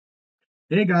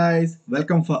Hey guys,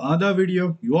 welcome for another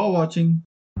video. You are watching.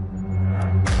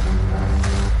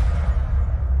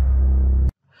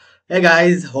 Hey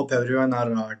guys, hope everyone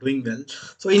are doing well.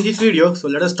 So in this video,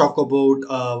 let us talk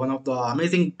about one of the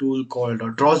amazing tool called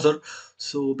Drozer.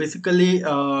 So basically,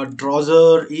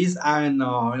 Drozer is an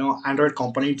Android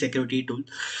component security tool,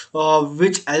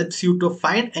 which helps you to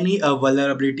find any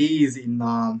vulnerabilities in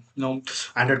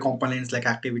Android components like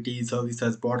activities,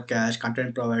 services, broadcast,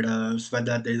 content providers,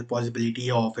 whether there is a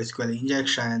possibility of SQL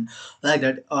injection like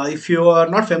that. If you are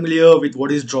not familiar with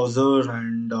what is Drozer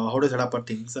and how to set up a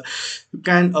things, you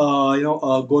can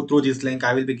go through this link.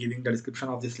 I will be giving the description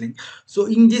of this link. So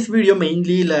in this video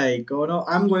mainly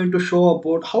I'm going to show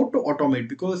about how to automate,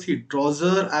 because see,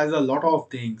 Drozzer has a lot of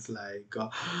things like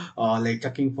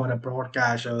checking for a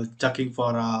broadcast, checking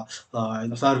for a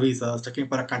services, checking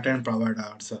for a content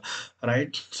providers,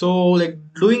 right? So like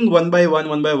doing one by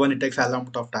one, it takes a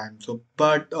lot of time. So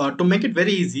but to make it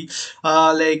very easy,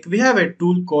 like we have a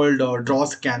tool called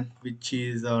Drozscan, which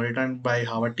is written by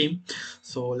our team.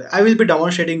 So like, I will be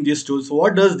demonstrating this tool. So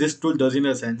what does this tool does in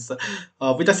a sense?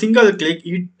 With a single click,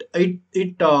 it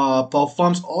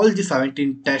performs all the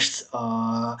 17 tests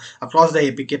across the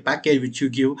APK package which you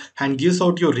give, and gives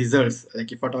out your results.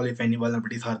 Like if at all, if any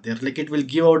vulnerabilities are there, like it will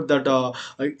give out that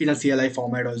in a CLI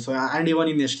format also, and even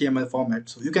in HTML format.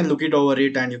 So you can look it over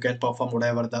it and you can perform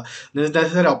whatever the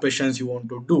necessary operations you want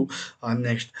to do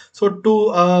next. So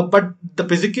to but the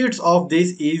physics of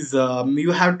this is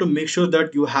you have to make sure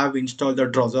that you have installed the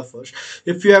Drozer first.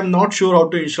 If you are not sure how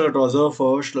to install Drozer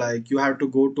first, like you have to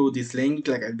go to this link,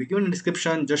 like I'll be given in the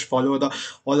description. Just follow the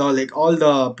all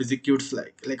the physics,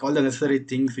 like all the necessary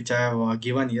things which I have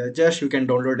given here. Just you can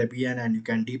download the APN and you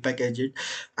can depackage it,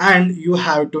 and you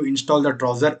have to install the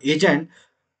Drozer agent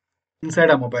inside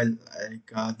a mobile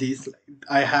like this.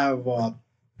 I have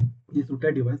this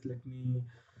router device. Let me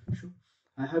show.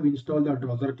 I have installed the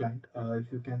Drozer client.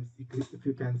 If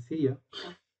you can see here,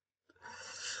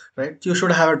 right? You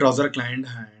should have a Drozer client,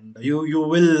 and you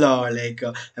will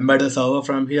embed a server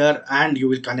from here, and you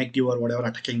will connect your whatever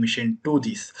attacking machine to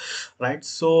this, right?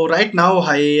 So right now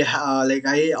I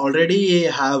already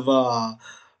have like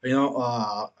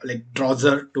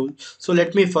Drozer tool. So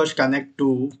let me first connect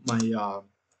to my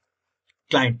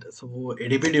client. So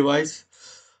ADB device.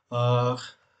 Uh,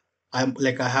 I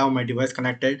have my device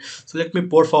connected. So let me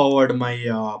port forward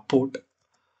my port.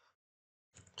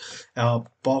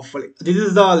 Powerful. This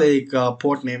is the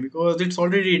port name because it's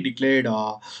already declared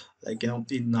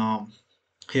in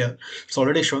here. It's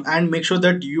already shown, and make sure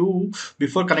that you,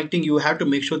 before connecting, you have to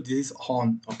make sure this is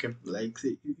on. Okay, like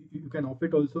see, you can off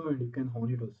it also and you can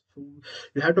on it also. So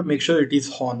you have to make sure it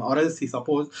is on, or else see,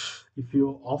 suppose if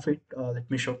you off it, let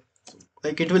me show.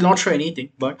 Like it will not show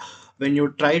anything, but when you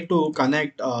try to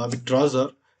connect with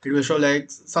Drozer, it will show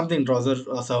like something Drozer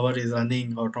server is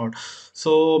running or not.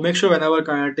 So make sure whenever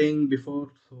connecting before,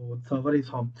 so server is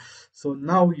on. So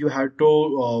now you have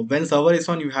to when server is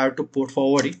on, you have to port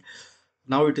forward it.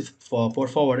 Now it is for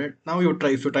port forwarded. Now you try,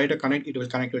 if you try to connect, it will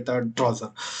connect with a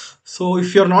Drozer. So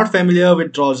if you're not familiar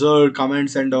with Drozer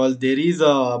commands and all, there is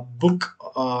a book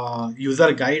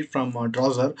user guide from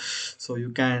Drozer, so you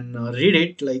can read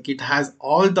it. Like it has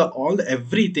all the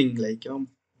everything,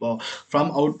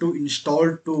 from how to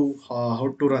install to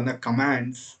how to run the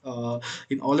commands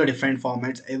in all the different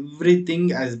formats. Everything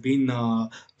has been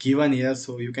given here,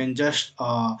 so you can just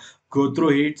go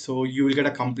through it. So you will get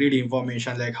a complete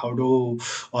information like how to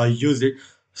use it.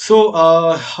 So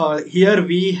here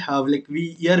we have like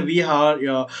we here we are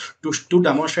to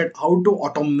demonstrate how to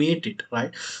automate it,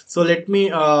 right? So let me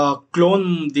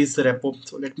clone this repo.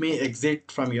 So let me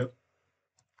exit from here.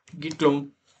 Git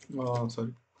clone.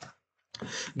 Sorry.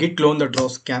 Git clone the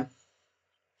Drozscan.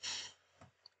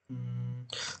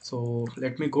 So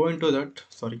let me go into that.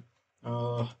 Sorry.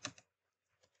 Uh,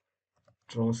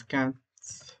 Drozscan.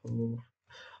 So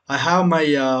I have my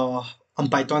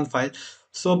Python file.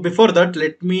 So before that,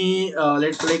 let me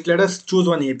let us choose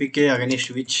one APK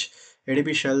against which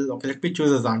ADB shell. Okay, let me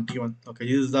choose a Zanti one. Okay,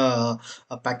 this is the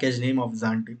package name of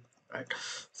Zanti. Right.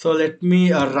 So let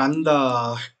me run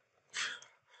the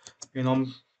you know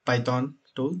Python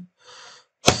tool.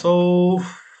 So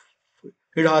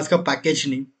it asks a package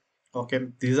name. Okay,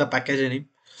 this is a package name,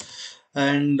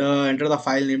 and enter the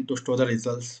file name to store the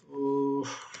results. So,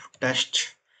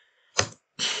 test.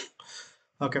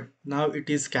 Okay, now it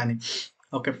is scanning.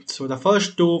 Okay, so the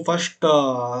first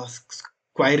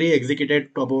query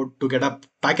executed about to get a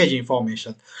package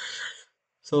information.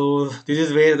 So this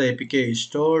is where the APK is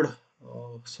stored.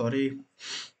 Oh, sorry,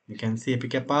 you can see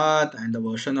APK path and the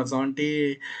version of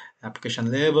Zonti, application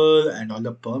level, and all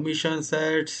the permission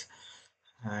sets.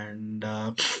 And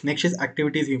next is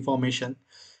activities information,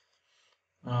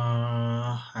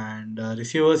 and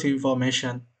receivers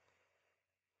information,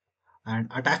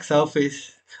 and attack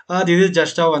surface. This is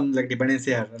just a one like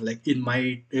dependency error. Like in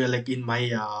my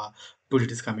tool,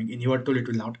 it is coming. In your tool, it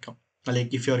will not come.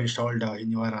 Like if you're installed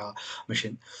in your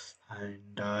machine,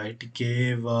 and it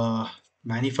gave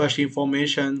manifest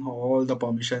information, all the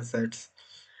permission sets.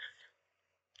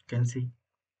 You can see,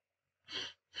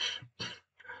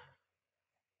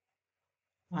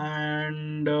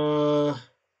 and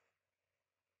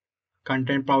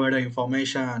content provider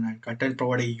information and content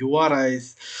provider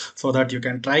URIs, so that you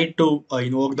can try to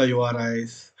invoke the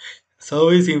URIs.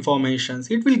 Service informations,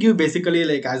 it will give basically,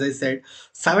 like as I said,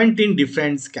 17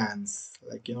 different scans.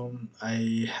 Like,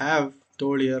 I have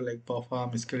told here, like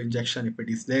perform SQL injection if it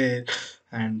is there,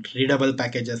 and readable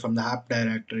packages from the app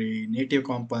directory, native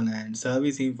component,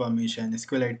 service information,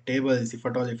 SQLite tables. If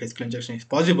at all, if SQL injection is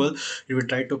possible, it will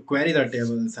try to query the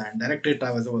tables and directory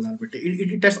traversal vulnerability.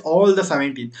 It tests all the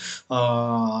 17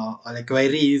 like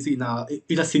queries in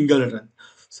a single run.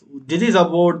 So this is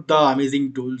about the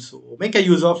amazing tool. So make a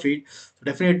use of it. So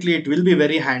definitely, it will be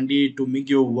very handy to make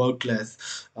your work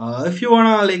less. If you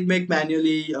wanna like make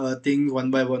manually things one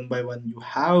by one, you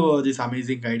have this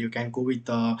amazing guide. You can go with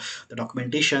the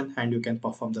documentation and you can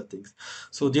perform the things.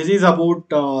 So this is about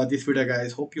this video,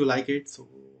 guys. Hope you like it. So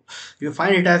if you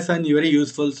find it as very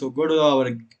useful, so go to our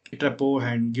Git repo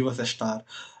and give us a star.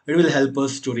 It will help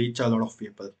us to reach a lot of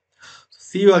people.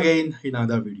 See you again in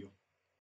another video.